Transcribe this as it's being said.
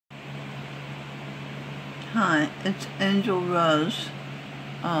Hi, it's Angel Rose,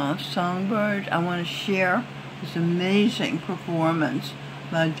 Songbird. I want to share this amazing performance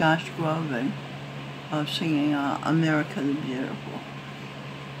by Josh Groban of singing America the Beautiful.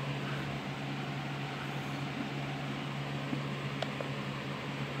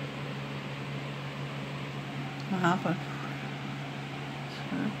 What happened?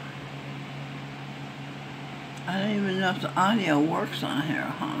 I don't even know if the audio works on here,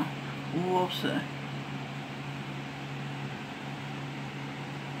 huh? We'll see.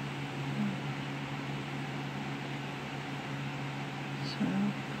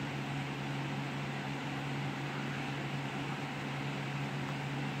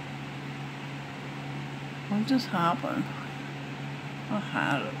 What just happened? I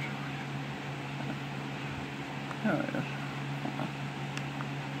had it. There it is.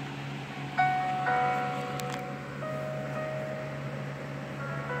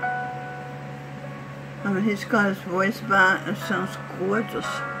 I mean, he's got his voice back. It sounds gorgeous.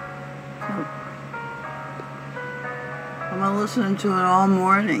 I've been listening to it all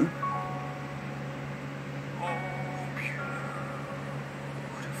morning.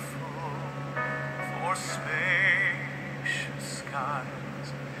 For spacious skies,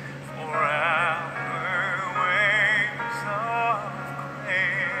 for amber waves of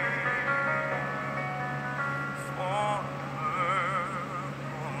grain, for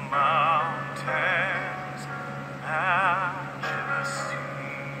purple mountains, majesties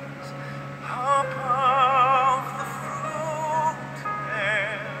above the fruited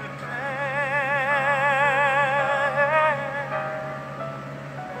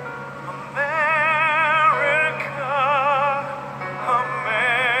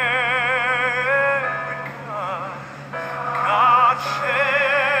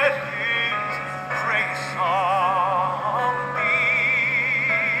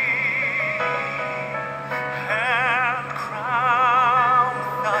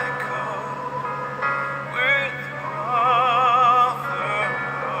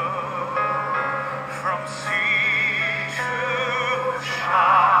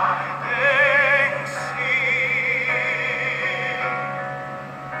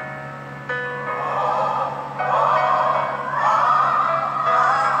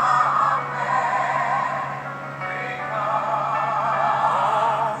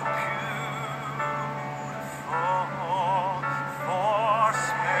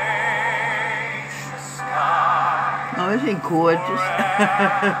Oh, isn't he gorgeous?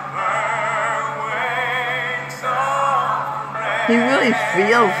 He really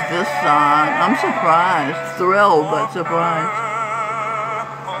feels this song. I'm surprised. Thrilled, but surprised.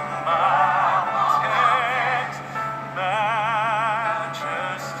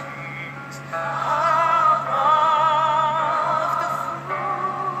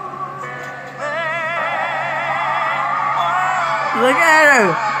 Look at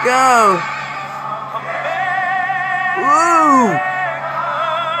her go. Woo!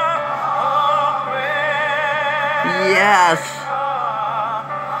 Yes.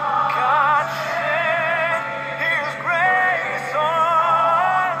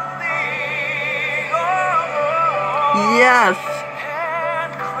 Yes.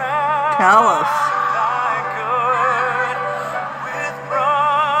 Tell us.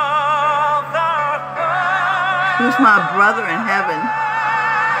 Who's my brother in heaven?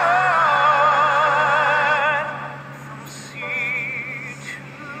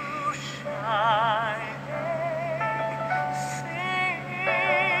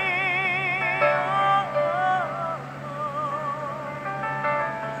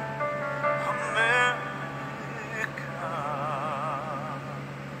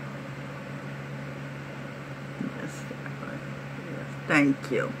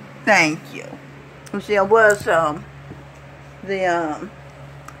 Thank you. Thank you. You see, I was the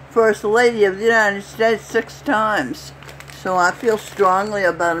First Lady of the United States 6 times, so I feel strongly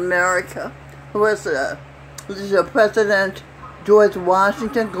about America. Who was this is President George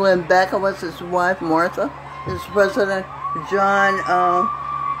Washington, Glenn Beck, was his wife Martha. This is President John. Let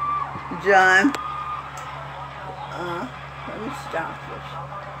me stop this.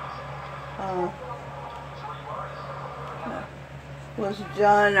 Was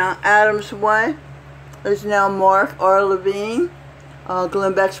John Adams' wife. There's now Mark R. Levine,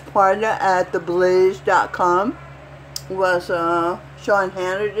 Glenn Beck's partner at theblaze.com. Was Sean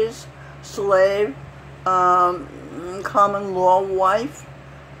Hannity's slave, common law wife,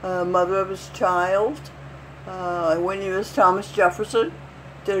 mother of his child. When he was Thomas Jefferson,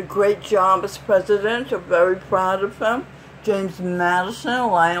 did a great job as president. I'm very proud of him. James Madison,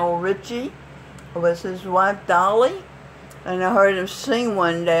 Lionel Richie, was his wife Dolly. And I heard him sing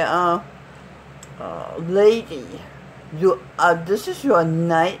one day, lady, this is your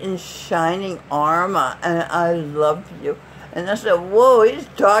knight in shining armor, and I love you. And I said, whoa, he's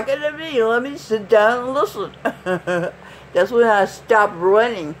talking to me. Let me sit down and listen. That's when I stopped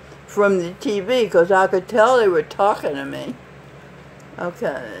running from the TV, because I could tell they were talking to me.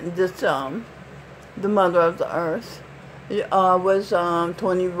 Okay, this, the Mother of the Earth, was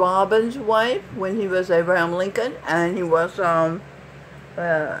Tony Robbins' wife when he was Abraham Lincoln, and he was,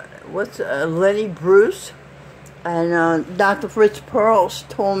 Lenny Bruce. And Dr. Fritz Perls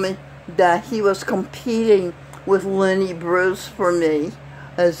told me that he was competing with Lenny Bruce for me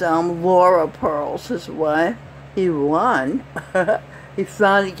as Laura Pearls, his wife. He won. He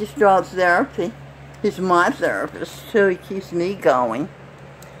finally just dropped therapy. He's my therapist, so he keeps me going.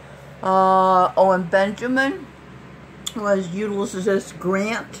 Owen Benjamin was Ulysses S.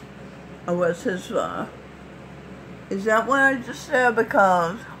 Grant. Was his, is that what I just said?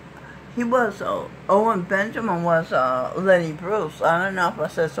 Because he was, Owen Benjamin was Lenny Bruce. I don't know if I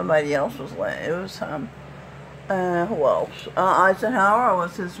said somebody else was Lenny. It was, who else? Eisenhower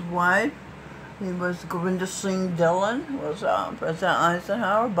was his wife. He was Gurinder Singh Dillon, was President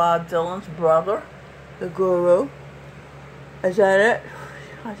Eisenhower, Bob Dylan's brother, the guru. Is that it?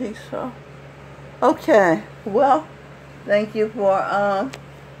 I think so. Okay, well, thank you for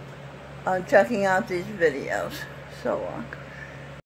checking out these videos. So long.